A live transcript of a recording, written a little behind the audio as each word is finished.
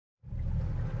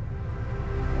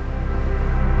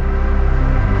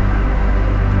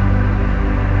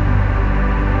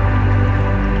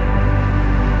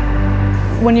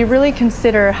When you really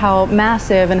consider how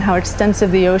massive and how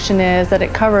extensive the ocean is, that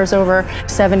it covers over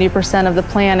 70% of the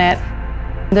planet,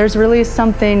 there's really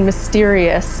something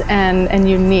mysterious and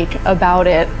unique about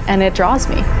it, and it draws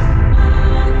me.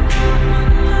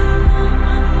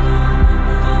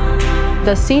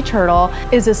 The sea turtle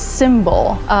is a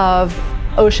symbol of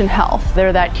ocean health.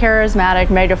 They're that charismatic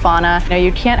megafauna.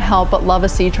 You can't help but love a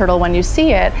sea turtle when you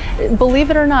see it. Believe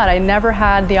it or not, I never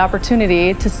had the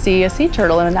opportunity to see a sea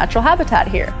turtle in a natural habitat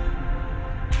here.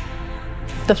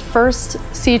 The first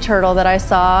sea turtle that I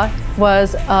saw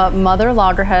was a mother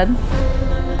loggerhead.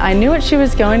 I knew what she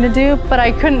was going to do, but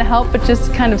I couldn't help but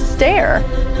just kind of stare.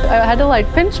 I had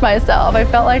to pinch myself. I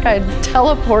felt like I'd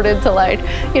teleported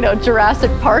to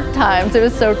Jurassic Park times. It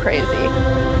was so crazy.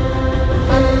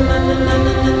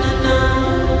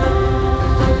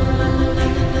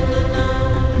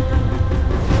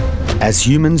 As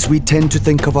humans, we tend to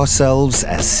think of ourselves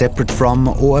as separate from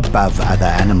or above other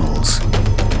animals.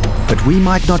 But we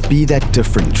might not be that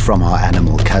different from our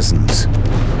animal cousins.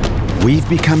 We've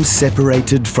become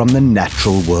separated from the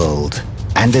natural world,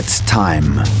 and it's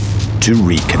time to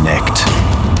reconnect.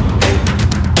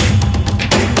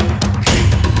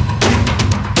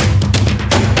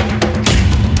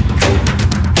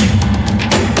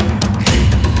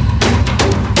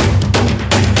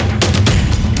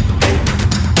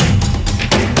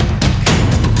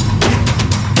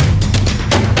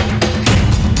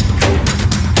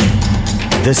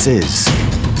 This is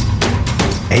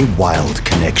a wild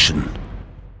connection.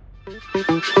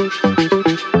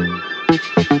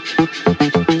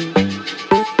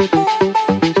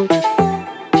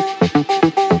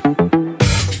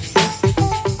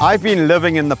 I've been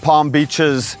living in the Palm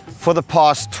Beaches for the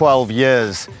past 12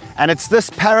 years, and it's this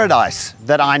paradise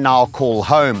that I now call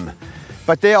home.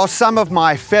 But there are some of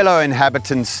my fellow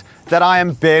inhabitants that I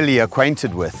am barely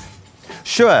acquainted with.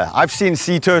 Sure, I've seen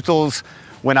sea turtles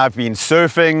when I've been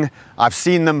surfing, I've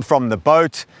seen them from the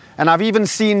boat, and I've even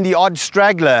seen the odd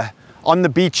straggler on the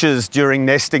beaches during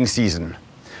nesting season.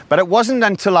 But it wasn't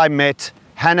until I met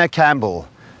Hannah Campbell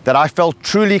that I felt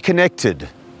truly connected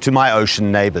to my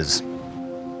ocean neighbors.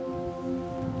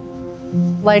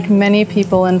 Like many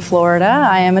people in Florida,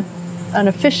 I am an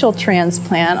official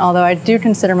transplant, although I do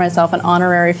consider myself an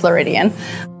honorary Floridian.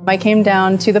 I came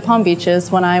down to the Palm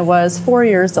Beaches when I was 4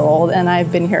 years old, and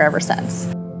I've been here ever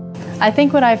since. I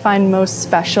think what I find most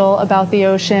special about the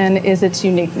ocean is its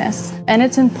uniqueness and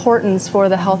its importance for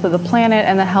the health of the planet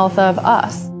and the health of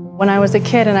us. When I was a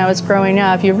kid and I was growing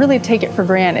up, you really take it for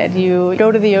granted. You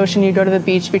go to the ocean, you go to the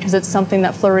beach because it's something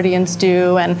that Floridians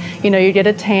do, and you get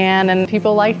a tan and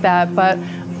people like that. But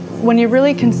when you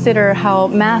really consider how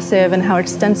massive and how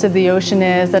extensive the ocean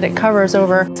is, that it covers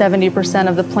over 70%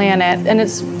 of the planet, and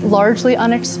it's largely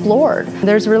unexplored,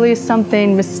 there's really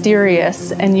something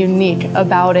mysterious and unique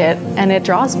about it, and it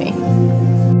draws me.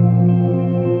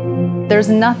 There's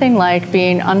nothing like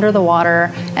being under the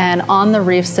water and on the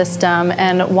reef system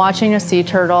and watching a sea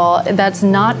turtle that's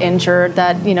not injured,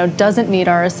 that doesn't need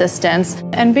our assistance,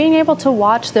 and being able to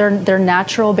watch their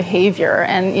natural behavior.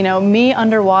 And me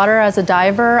underwater as a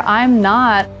diver, I'm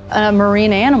not a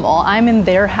marine animal. I'm in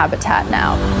their habitat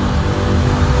now.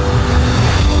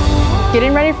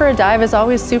 Getting ready for a dive is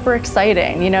always super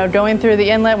exciting. Going through the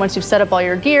inlet, once you've set up all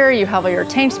your gear, you have all your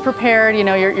tanks prepared,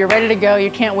 you're ready to go.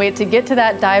 You can't wait to get to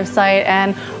that dive site.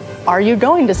 And are you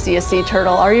going to see a sea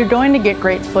turtle? Are you going to get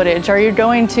great footage? Are you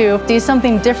going to see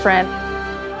something different?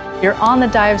 You're on the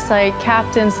dive site,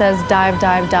 captain says dive,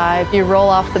 dive, dive. You roll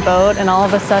off the boat and all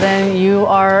of a sudden you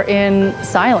are in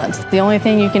silence. The only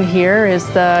thing you can hear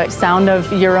is the sound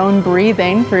of your own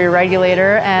breathing through your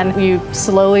regulator, and you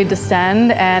slowly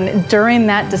descend, and during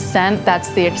that descent,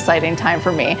 that's the exciting time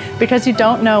for me because you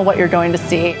don't know what you're going to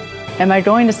see. Am I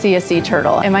going to see a sea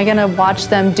turtle? Am I going to watch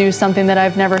them do something that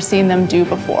I've never seen them do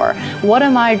before? What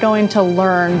am I going to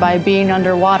learn by being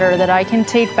underwater that I can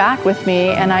take back with me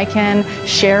and I can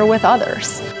share with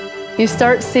others? You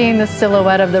start seeing the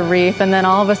silhouette of the reef, and then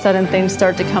all of a sudden things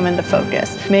start to come into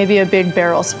focus. Maybe a big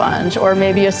barrel sponge, or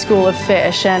maybe a school of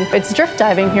fish. And it's drift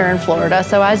diving here in Florida,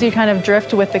 so as you kind of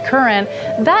drift with the current,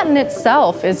 that in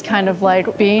itself is kind of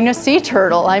like being a sea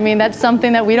turtle. I mean, that's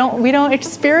something that we don't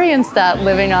experience that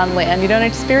living on land. You don't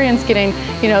experience getting,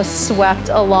 swept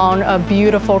along a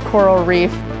beautiful coral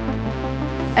reef,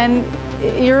 and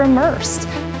you're immersed.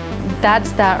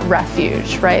 That's that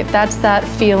refuge, right? That's that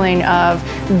feeling of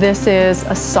this is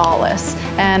a solace,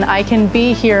 and I can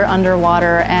be here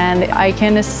underwater and I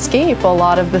can escape a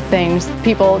lot of the things,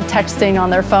 people texting on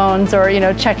their phones or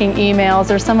checking emails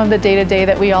or some of the day-to-day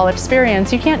that we all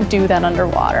experience. You can't do that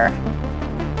underwater.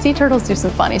 Sea turtles do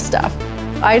some funny stuff.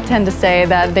 I tend to say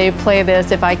that they play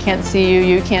this if I can't see you,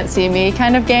 you can't see me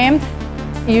kind of game.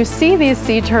 You see these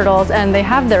sea turtles and they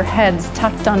have their heads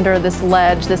tucked under this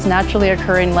ledge, this naturally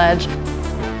occurring ledge.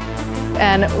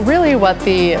 And really what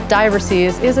the diver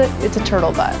sees is it's a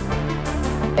turtle butt.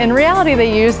 In reality,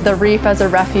 they use the reef as a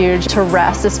refuge to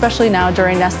rest, especially now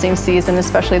during nesting season,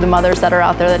 especially the mothers that are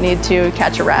out there that need to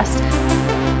catch a rest.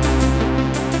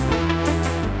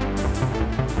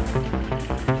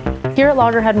 Here at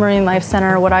Loggerhead Marinelife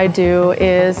Center, what I do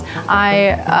is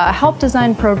I help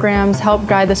design programs, help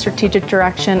guide the strategic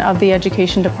direction of the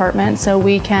education department so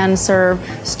we can serve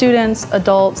students,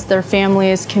 adults, their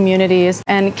families, communities,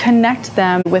 and connect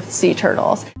them with sea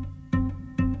turtles.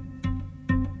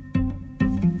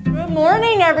 Good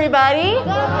morning, everybody. Good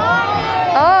morning.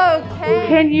 Okay.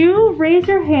 Can you raise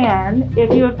your hand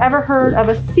if you have ever heard of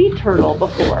a sea turtle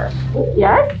before?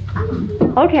 Yes?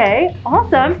 Okay,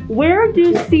 awesome. Where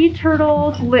do sea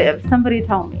turtles live? Somebody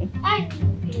tell me.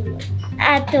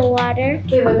 At the water.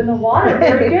 They live in the water.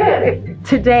 Very good.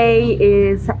 Today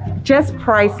is just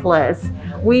priceless.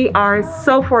 We are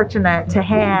so fortunate to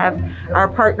have our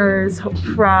partners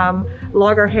from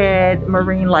Loggerhead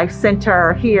Marinelife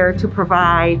Center here to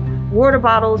provide water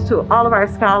bottles to all of our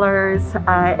scholars,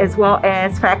 as well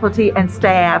as faculty and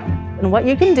staff. And what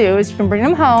you can do is you can bring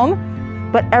them home,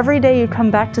 but every day you come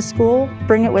back to school,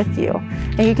 bring it with you.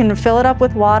 And you can fill it up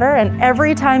with water, and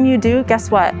every time you do,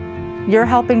 guess what? You're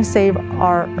helping save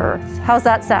our Earth. How's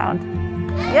that sound?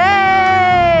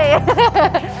 Yay!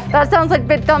 That sounds like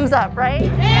big thumbs up, right?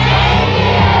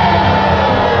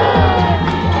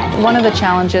 One of the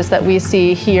challenges that we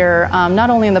see here, not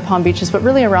only in the Palm Beaches, but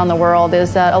really around the world,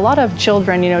 is that a lot of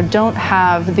children, don't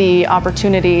have the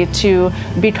opportunity to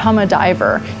become a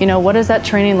diver. What does that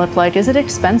training look like? Is it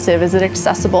expensive? Is it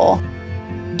accessible?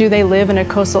 Do they live in a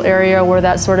coastal area where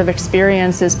that sort of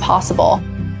experience is possible?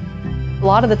 A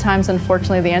lot of the times,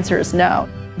 unfortunately, the answer is no.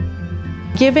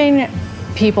 Giving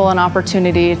people an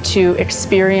opportunity to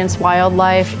experience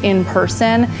wildlife in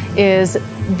person is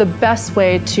the best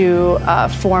way to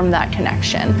form that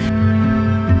connection.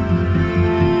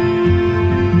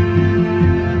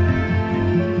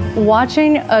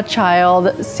 Watching a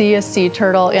child see a sea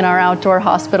turtle in our outdoor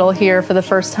hospital here for the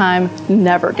first time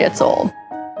never gets old.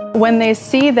 When they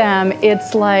see them,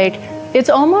 it's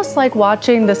almost like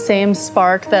watching the same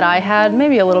spark that I had,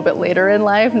 maybe a little bit later in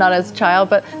life, not as a child,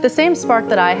 but the same spark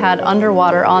that I had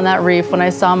underwater on that reef when I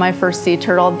saw my first sea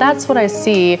turtle. That's what I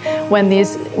see when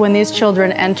these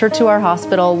children enter to our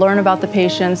hospital, learn about the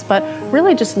patients, but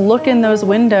really just look in those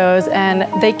windows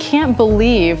and they can't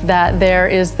believe that there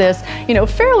is this,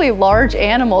 fairly large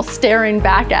animal staring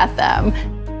back at them.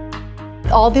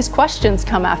 All these questions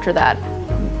come after that.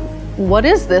 What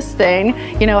is this thing?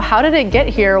 How did it get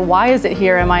here? Why is it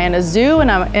here? Am I in a zoo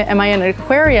and am I in an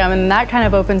aquarium? And that kind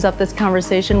of opens up this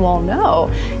conversation. Well,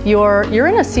 no, you're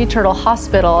in a sea turtle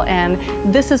hospital and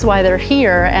this is why they're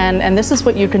here. And this is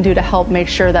what you can do to help make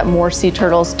sure that more sea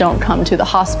turtles don't come to the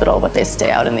hospital, but they stay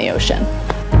out in the ocean.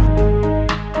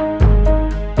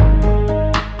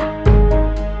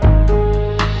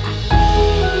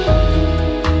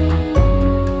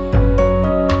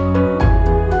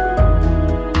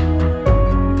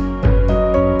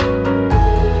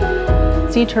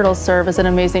 Sea turtles serve as an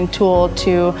amazing tool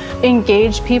to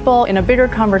engage people in a bigger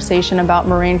conversation about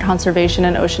marine conservation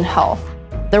and ocean health.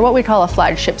 They're what we call a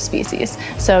flagship species.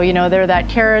 So, they're that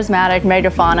charismatic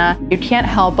megafauna. You can't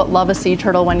help but love a sea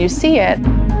turtle when you see it.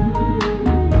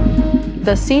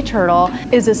 The sea turtle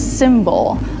is a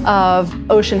symbol of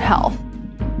ocean health.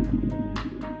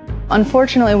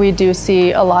 Unfortunately, we do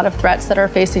see a lot of threats that are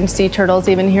facing sea turtles,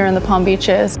 even here in the Palm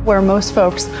Beaches, where most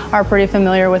folks are pretty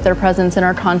familiar with their presence and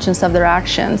are conscious of their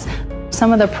actions.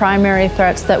 Some of the primary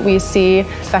threats that we see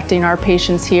affecting our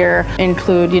patients here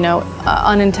include,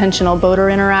 unintentional boater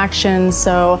interactions,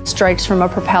 so strikes from a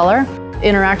propeller,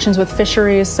 interactions with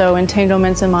fisheries, so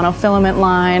entanglements in monofilament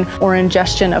line, or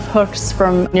ingestion of hooks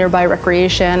from nearby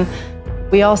recreation.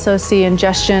 We also see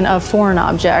ingestion of foreign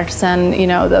objects, and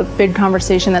the big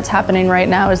conversation that's happening right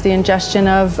now is the ingestion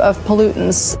of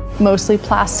pollutants, mostly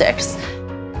plastics.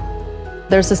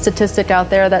 There's a statistic out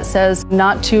there that says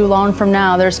not too long from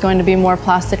now there's going to be more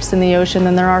plastics in the ocean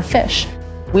than there are fish.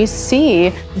 We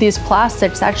see these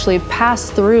plastics actually pass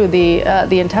through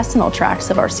the intestinal tracts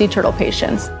of our sea turtle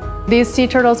patients. These sea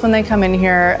turtles, when they come in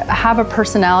here, have a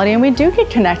personality, and we do get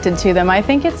connected to them. I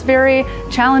think it's very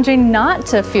challenging not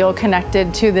to feel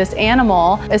connected to this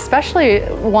animal, especially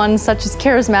one such as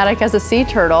charismatic as a sea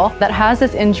turtle that has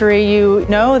this injury. You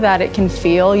know that it can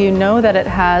feel, you know that it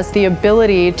has the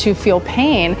ability to feel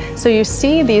pain. So you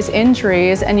see these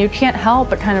injuries and you can't help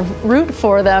but kind of root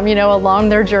for them, you know, along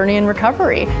their journey in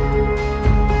recovery.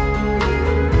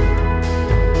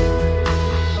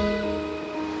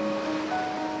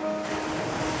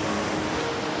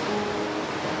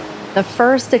 The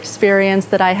first experience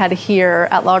that I had here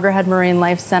at Loggerhead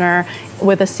Marinelife Center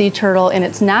with a sea turtle in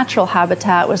its natural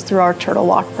habitat was through our Turtle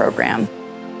Walk program.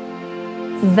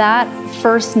 That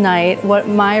first night, what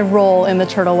my role in the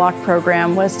Turtle Walk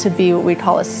program was to be what we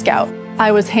call a scout.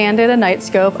 I was handed a night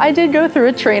scope. I did go through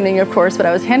a training, of course, but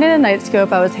I was handed a night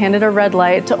scope. I was handed a red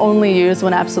light to only use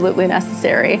when absolutely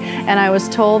necessary. And I was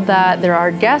told that there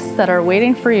are guests that are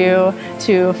waiting for you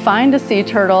to find a sea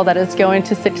turtle that is going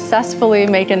to successfully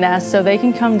make a nest so they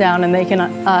can come down and they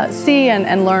can see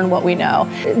and learn what we know.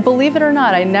 Believe it or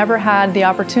not, I never had the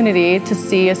opportunity to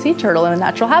see a sea turtle in a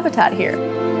natural habitat here.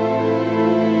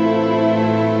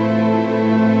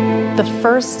 The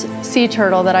first sea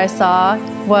turtle that I saw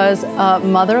was a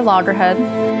mother loggerhead.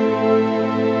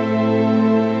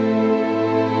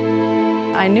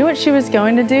 I knew what she was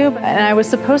going to do, and I was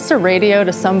supposed to radio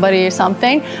to somebody or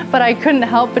something, but I couldn't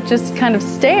help but just kind of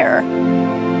stare.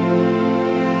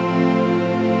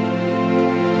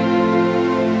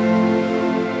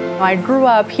 I grew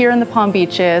up here in the Palm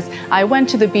Beaches. I went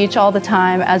to the beach all the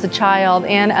time as a child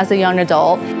and as a young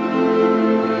adult.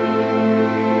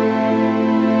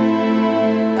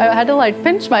 I had to like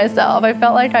pinch myself. I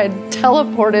felt like I'd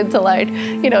teleported to like,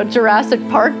 you know, Jurassic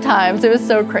Park times. It was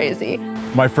so crazy.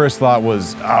 My first thought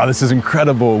was, oh, this is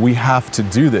incredible. We have to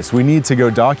do this. We need to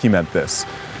go document this.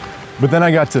 But then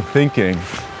I got to thinking,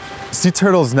 sea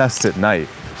turtles nest at night,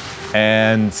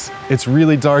 and it's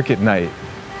really dark at night,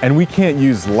 and we can't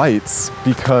use lights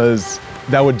because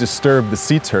that would disturb the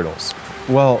sea turtles.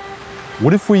 Well,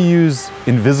 what if we use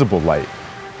invisible light?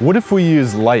 What if we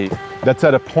use light that's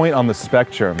at a point on the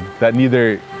spectrum that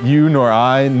neither you nor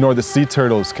I nor the sea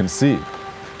turtles can see?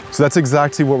 So that's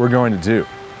exactly what we're going to do.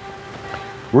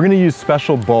 We're going to use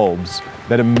special bulbs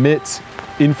that emit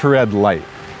infrared light.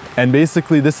 And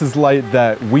basically this is light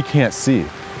that we can't see.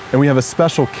 And we have a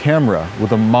special camera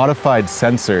with a modified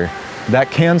sensor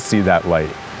that can see that light.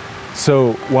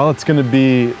 So while it's going to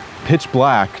be pitch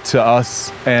black to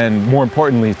us and more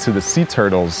importantly to the sea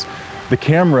turtles, the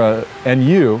camera and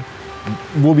you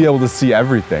will be able to see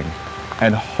everything,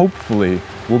 and hopefully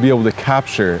we'll be able to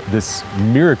capture this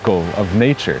miracle of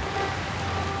nature.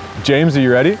 James, are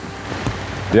you ready?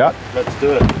 Yeah? Let's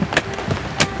do it.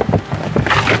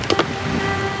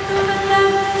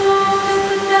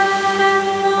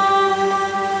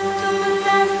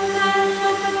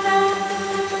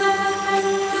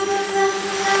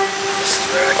 This is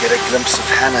where I get a glimpse of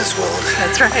Hannah's world.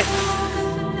 That's right.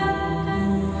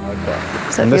 Okay.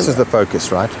 So and this is the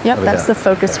focus, right? Yep, that's the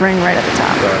focus ring right at the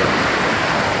top.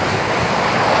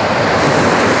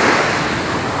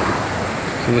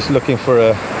 So you're just looking for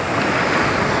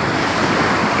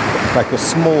like a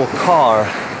small car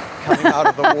coming out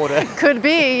of the water. Could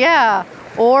be, yeah.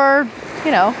 Or,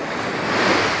 you know.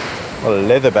 Well, a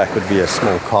leatherback would be a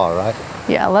small car, right?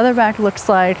 Yeah, leatherback looks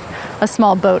like a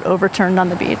small boat overturned on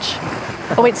the beach.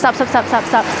 Oh wait, stop.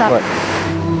 What?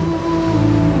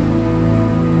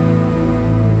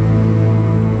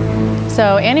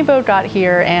 So Beau got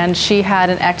here and she had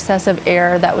an excess of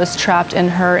air that was trapped in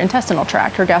her intestinal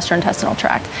tract, her gastrointestinal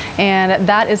tract. And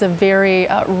that is a very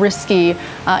risky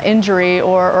injury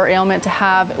or ailment to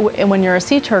have when you're a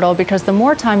sea turtle, because the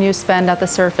more time you spend at the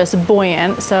surface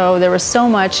buoyant, so there was so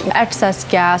much excess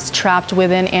gas trapped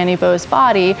within Beau's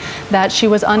body that she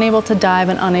was unable to dive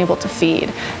and unable to feed.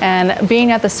 And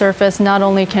being at the surface, not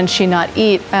only can she not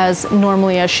eat as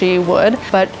normally as she would,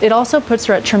 but it also puts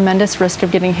her at tremendous risk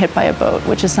of getting hit by a boat,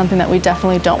 which is something that we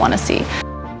definitely don't want to see.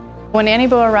 When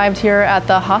Beau arrived here at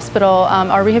the hospital,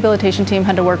 our rehabilitation team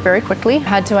had to work very quickly,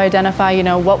 had to identify, you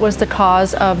know, what was the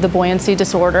cause of the buoyancy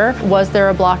disorder, was there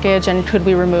a blockage, and could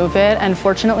we remove it? And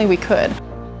fortunately we could.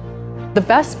 The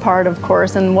best part, of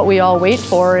course, and what we all wait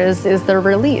for is the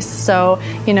release. So,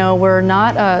 you know, we're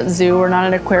not a zoo, we're not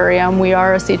an aquarium, we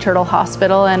are a sea turtle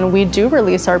hospital, and we do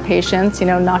release our patients, you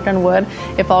know, knock on wood,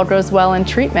 if all goes well in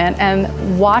treatment.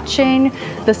 And watching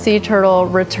the sea turtle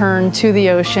return to the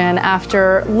ocean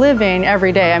after living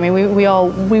every day, I mean,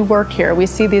 we work here, we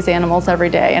see these animals every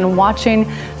day, and watching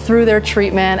through their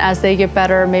treatment as they get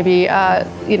better, maybe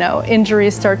you know,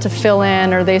 injuries start to fill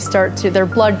in, or their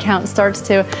blood count starts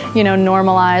to, you know,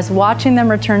 normalize. Watching them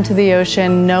return to the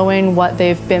ocean, knowing what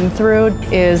they've been through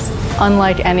is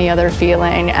unlike any other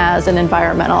feeling as an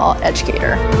environmental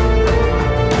educator.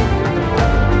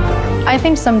 I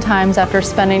think sometimes after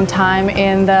spending time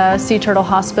in the sea turtle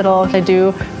hospital, I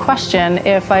do question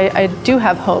if I do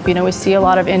have hope. You know, we see a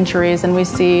lot of injuries and we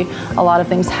see a lot of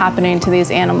things happening to these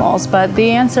animals, but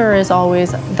the answer is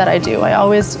always that I do. I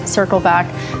always circle back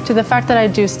to the fact that I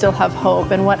do still have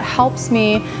hope, and what helps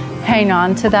me hang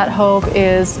on to that hope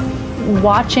is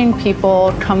watching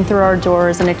people come through our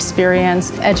doors and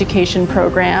experience education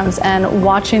programs, and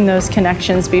watching those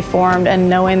connections be formed, and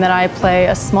knowing that I play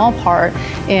a small part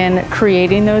in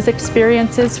creating those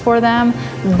experiences for them.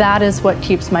 That is what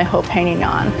keeps my hope hanging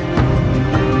on.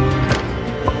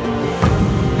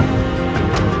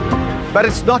 But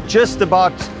it's not just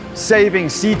about saving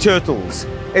sea turtles.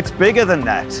 It's bigger than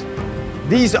that.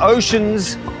 These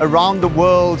oceans around the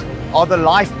world are the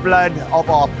lifeblood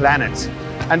of our planet.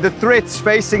 And the threats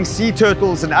facing sea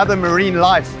turtles and other marine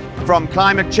life, from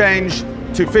climate change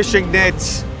to fishing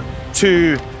nets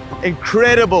to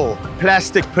incredible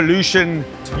plastic pollution,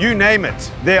 you name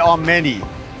it, there are many.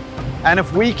 And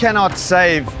if we cannot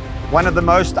save one of the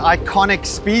most iconic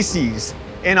species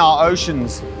in our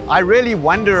oceans, I really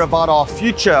wonder about our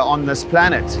future on this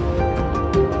planet.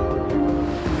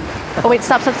 Oh wait,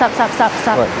 stop.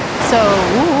 What? So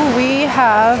we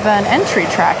have an entry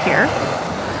track here.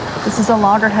 This is a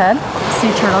loggerhead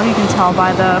sea turtle, you can tell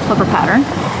by the flipper pattern.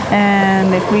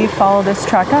 And if we follow this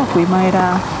track up, we might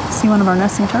see one of our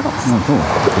nesting turtles. Oh, cool.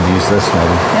 Could use this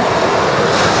maybe. Yep.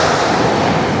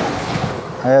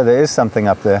 Oh, yeah, there is something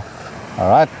up there. All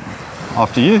right,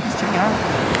 after you. Let's check it out.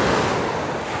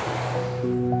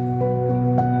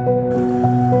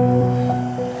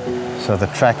 So the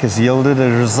track has yielded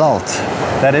a result.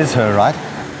 That is her, right?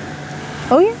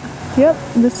 Oh yeah. Yep,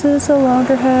 this is a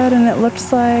loggerhead, and it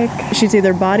looks like she's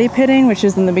either body pitting, which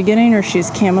is in the beginning, or she's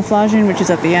camouflaging, which is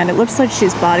at the end. It looks like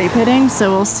she's body pitting,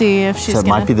 so we'll see if she's So it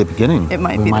might be the begining. It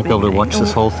might be the beginning. We might be able to watch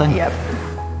this whole thing. Yep.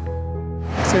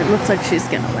 So it looks like she's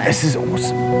gonna land. This is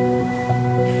awesome.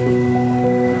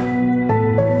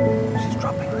 She's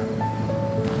dropping.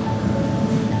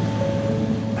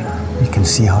 You can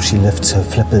see how she lifts her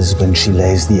flippers when she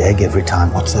lays the egg every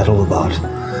time. What's that all about?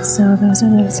 So those are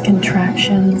those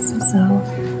contractions. So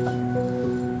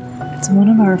it's one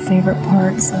of our favorite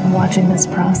parts of watching this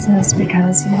process,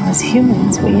 because, you know, as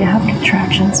humans, we have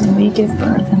contractions when we give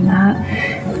birth, and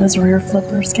that, those rear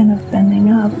flippers kind of bending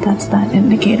up, that's that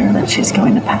indicator that she's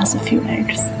going to pass a few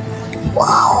eggs.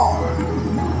 Wow.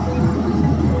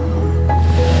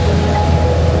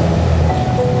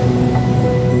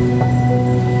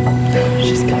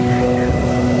 She's covered.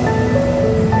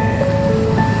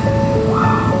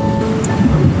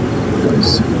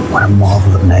 What a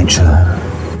marvel of nature.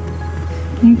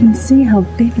 You can see how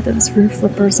big those rear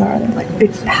flippers are. They're like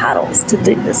big paddles to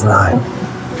dig this Right. hole.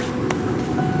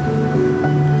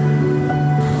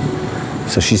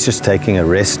 So she's just taking a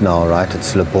rest now, right?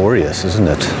 It's laborious, isn't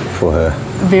it, for her?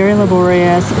 Very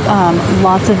laborious.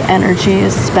 Lots of energy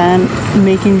is spent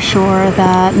making sure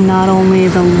that not only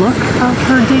the look of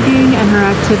her digging and her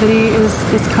activity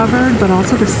is covered, but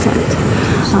also the scent.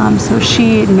 So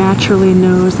she naturally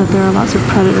knows that there are lots of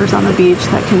predators on the beach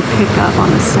that can pick up on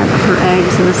the scent of her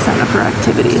eggs and the scent of her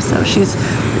activity. So she's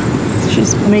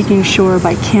making sure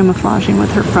by camouflaging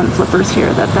with her front flippers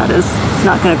here that that is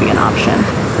not going to be an option.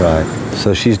 Right.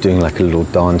 So she's doing like a little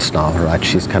dance now, right?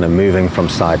 She's kind of moving from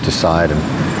side to side and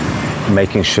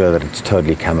making sure that it's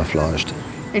totally camouflaged.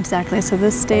 Exactly. So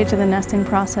this stage of the nesting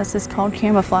process is called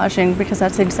camouflaging, because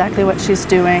that's exactly what she's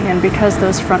doing. And because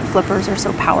those front flippers are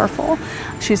so powerful,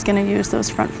 she's going to use those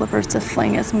front flippers to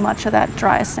fling as much of that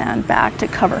dry sand back to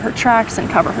cover her tracks and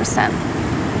cover her scent.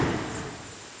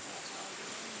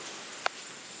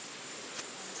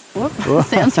 Whoop,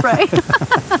 sand spray.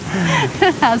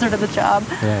 Hazard of the job.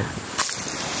 Right.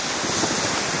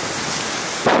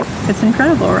 It's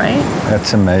incredible, right?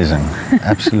 That's amazing.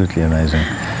 Absolutely amazing.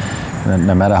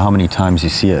 No matter how many times you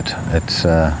see it, it's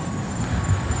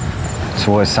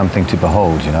always something to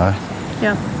behold, you know?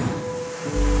 Yeah.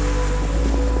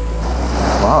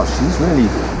 Wow, she's really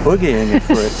boogieing it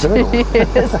for a turtle.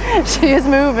 She is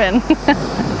moving.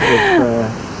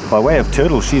 By way of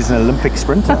turtle, she's an Olympic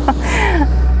sprinter.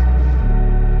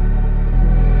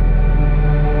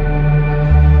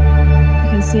 You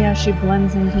can see how she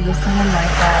blends into the sand like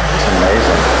that. It's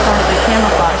amazing. Part of the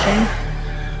camouflaging.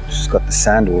 She's got the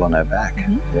sand all on her back.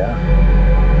 Mm-hmm. Yeah.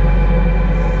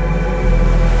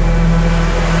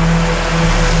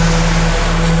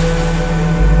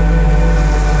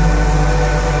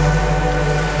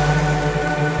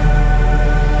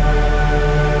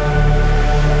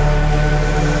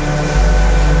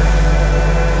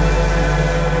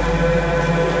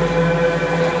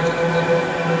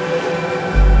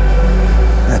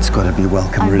 got to be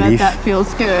welcome I relief. bet that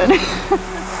feels good.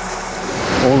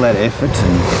 All that effort,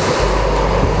 and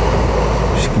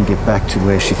she can get back to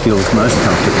where she feels most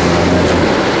comfortable, I imagine.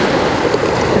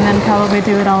 And then probably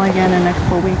do it all again in a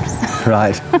couple weeks.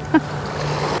 Right.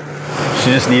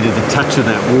 She just needed the touch of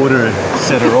that water and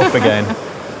set her off again.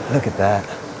 Look at that.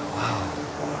 Wow.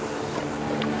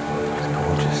 It's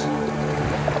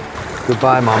gorgeous.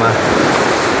 Goodbye, Mama.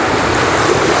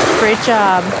 Great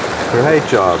job. Great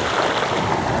job.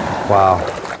 Wow.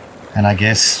 And I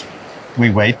guess we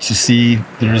wait to see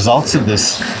the results of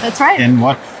this. That's right. In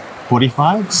what,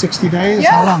 45, 60 days?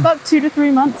 How Yeah, long? about 2 to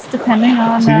 3 months, depending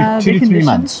on Two the to 3 conditions.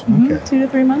 months. Mhm, Okay. 2 to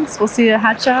 3 months. We'll see a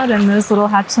hatch out, and those little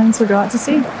hatchlings will go out to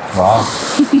sea. Wow.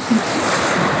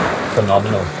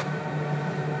 Phenomenal.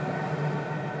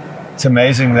 It's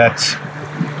amazing that,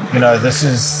 you know, this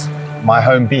is my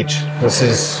home beach. This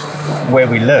is where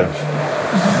we live.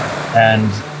 And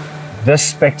this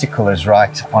spectacle is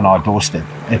right on our doorstep.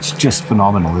 It's just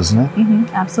phenomenal, isn't it?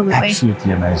 Absolutely.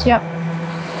 Absolutely amazing. Yep.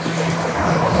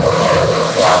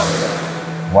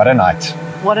 What a night.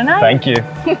 What a night. Thank you.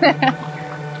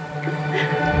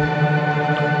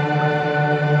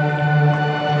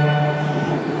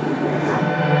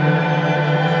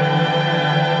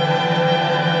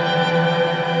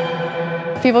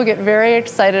 People get very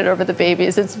excited over the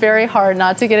babies. It's very hard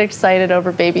not to get excited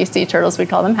over baby sea turtles. We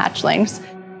call them hatchlings.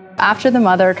 After the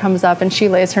mother comes up and she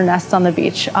lays her nests on the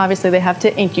beach, obviously they have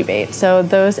to incubate. So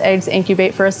those eggs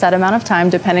incubate for a set amount of time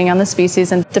depending on the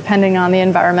species and depending on the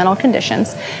environmental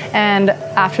conditions. And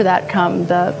after that come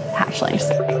the hatchlings.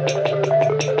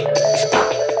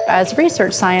 As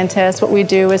research scientists, what we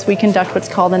do is we conduct what's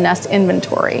called a nest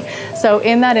inventory. So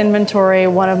in that inventory,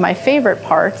 one of my favorite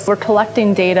parts, we're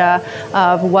collecting data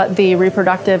of what the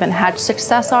reproductive and hatch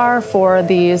success are for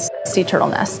these sea turtle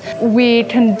nests. We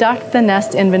conduct the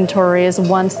nest inventories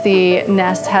once the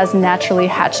nest has naturally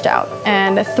hatched out.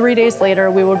 And 3 days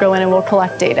later, we will go in and we'll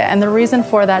collect data. And the reason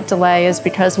for that delay is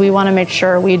because we want to make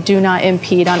sure we do not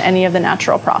impede on any of the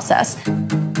natural process.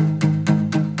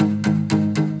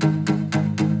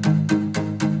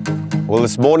 Well,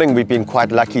 this morning we've been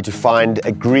quite lucky to find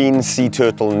a green sea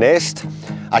turtle nest.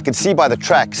 I can see by the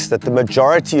tracks that the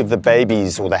majority of the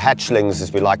babies, or the hatchlings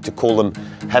as we like to call them,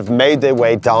 have made their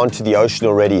way down to the ocean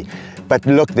already. But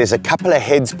look, there's a couple of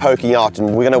heads poking out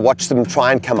and we're going to watch them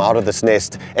try and come out of this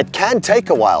nest. It can take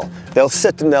a while. They'll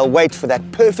sit and they'll wait for that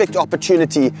perfect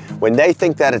opportunity when they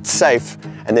think that it's safe,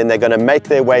 and then they're going to make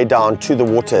their way down to the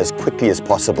water as quickly as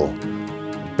possible.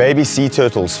 Baby sea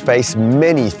turtles face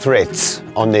many threats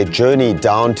on their journey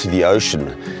down to the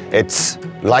ocean. It's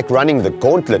like running the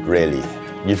gauntlet, really.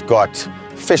 You've got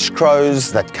fish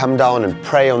crows that come down and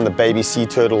prey on the baby sea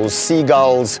turtles,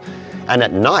 seagulls, and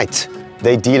at night,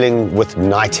 they're dealing with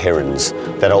night herons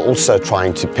that are also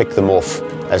trying to pick them off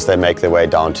as they make their way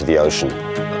down to the ocean.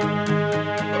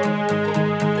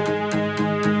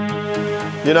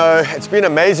 You know, it's been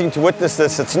amazing to witness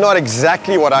this. It's not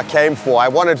exactly what I came for. I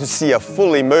wanted to see a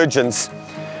full emergence,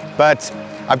 but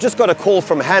I've just got a call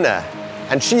from Hannah,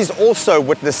 and she's also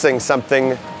witnessing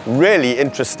something really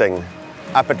interesting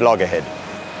up at Loggerhead.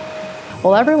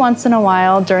 Well, every once in a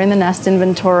while during the nest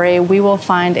inventory, we will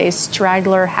find a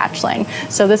straggler hatchling.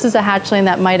 So this is a hatchling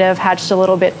that might have hatched a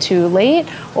little bit too late,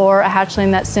 or a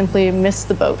hatchling that simply missed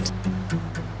the boat.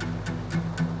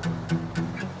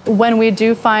 When we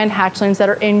do find hatchlings that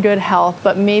are in good health,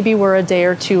 but maybe we're a day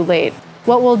or two late,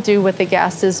 what we'll do with the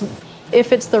guests is,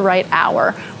 if it's the right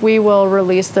hour, we will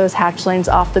release those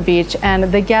hatchlings off the beach, and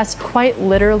the guests quite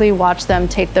literally watch them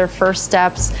take their first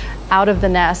steps out of the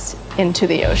nest into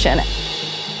the ocean.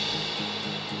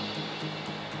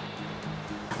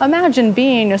 Imagine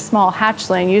being a small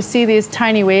hatchling. You see these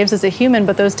tiny waves as a human,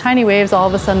 but those tiny waves all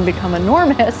of a sudden become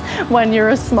enormous when you're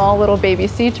a small little baby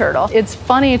sea turtle. It's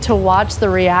funny to watch the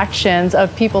reactions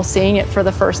of people seeing it for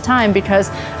the first time,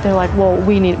 because they're like, well,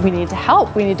 we need to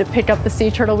help. We need to pick up the sea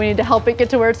turtle. We need to help it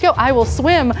get to where it's going. I will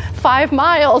swim 5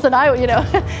 miles, and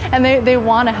and they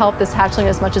want to help this hatchling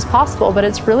as much as possible, but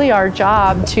it's really our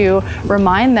job to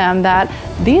remind them that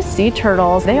these sea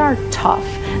turtles, they are tough.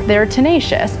 They're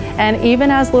tenacious, and even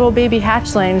as little baby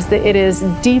hatchlings, it is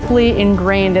deeply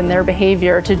ingrained in their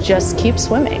behavior to just keep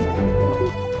swimming.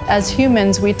 As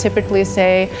humans, we typically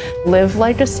say, live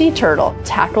like a sea turtle,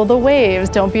 tackle the waves,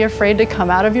 don't be afraid to come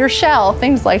out of your shell,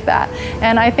 things like that.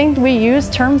 And I think we use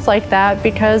terms like that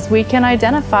because we can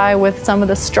identify with some of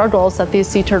the struggles that these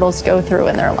sea turtles go through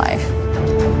in their life.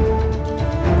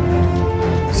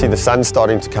 See, the sun's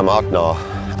starting to come out now.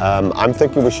 I'm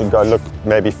thinking we should go look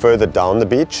maybe further down the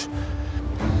beach.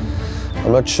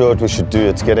 I'm not sure what we should do.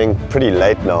 It's getting pretty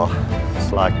late now.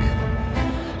 It's like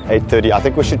 8:30. I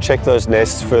think we should check those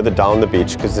nests further down the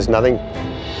beach because there's nothing.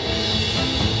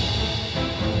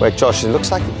 Wait, Josh, it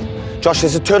looks like... Josh,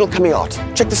 there's a turtle coming out.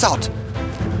 Check this out.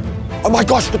 Oh my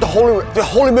gosh, look, the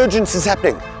whole emergence is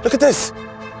happening. Look at this.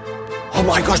 Oh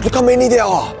my gosh, look how many there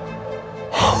are.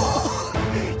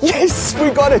 Yes,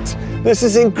 we got it. This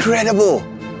is incredible.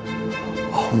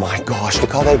 Oh my gosh,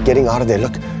 look how they're getting out of there.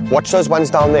 Look, watch those ones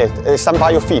down there. There's some by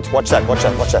your feet. Watch that, watch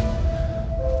that, watch that.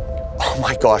 Oh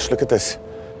my gosh, look at this.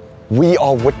 We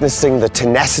are witnessing the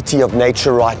tenacity of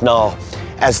nature right now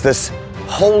as this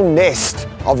whole nest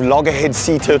of loggerhead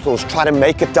sea turtles try to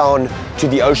make it down to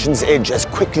the ocean's edge as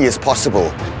quickly as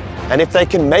possible. And if they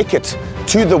can make it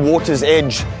to the water's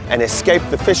edge and escape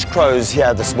the fish crows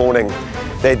here this morning,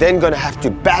 they're then going to have to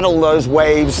battle those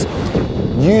waves,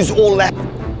 use all that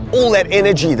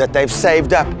energy that they've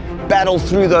saved up, battle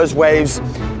through those waves,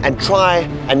 and try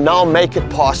and now make it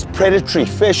past predatory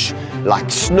fish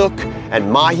like snook and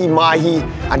mahi-mahi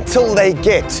until they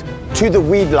get to the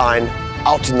weed line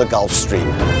out in the Gulf Stream.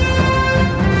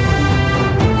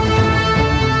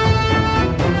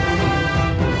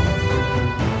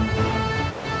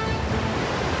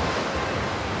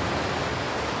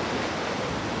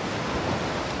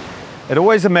 It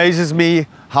always amazes me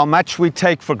how much we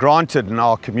take for granted in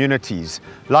our communities,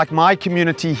 like my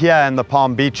community here in the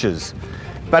Palm Beaches.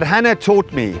 But Hannah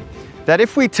taught me that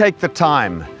if we take the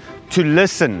time to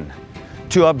listen,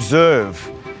 to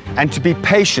observe, and to be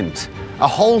patient, a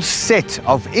whole set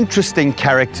of interesting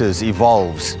characters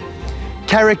evolves.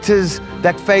 Characters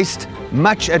that faced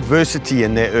much adversity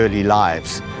in their early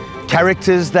lives.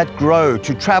 Characters that grow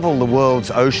to travel the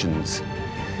world's oceans.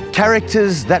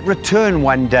 Characters that return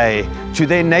one day to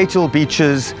their natal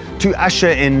beaches to usher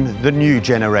in the new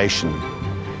generation.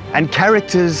 And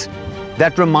characters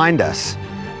that remind us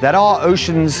that our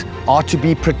oceans are to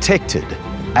be protected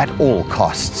at all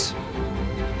costs.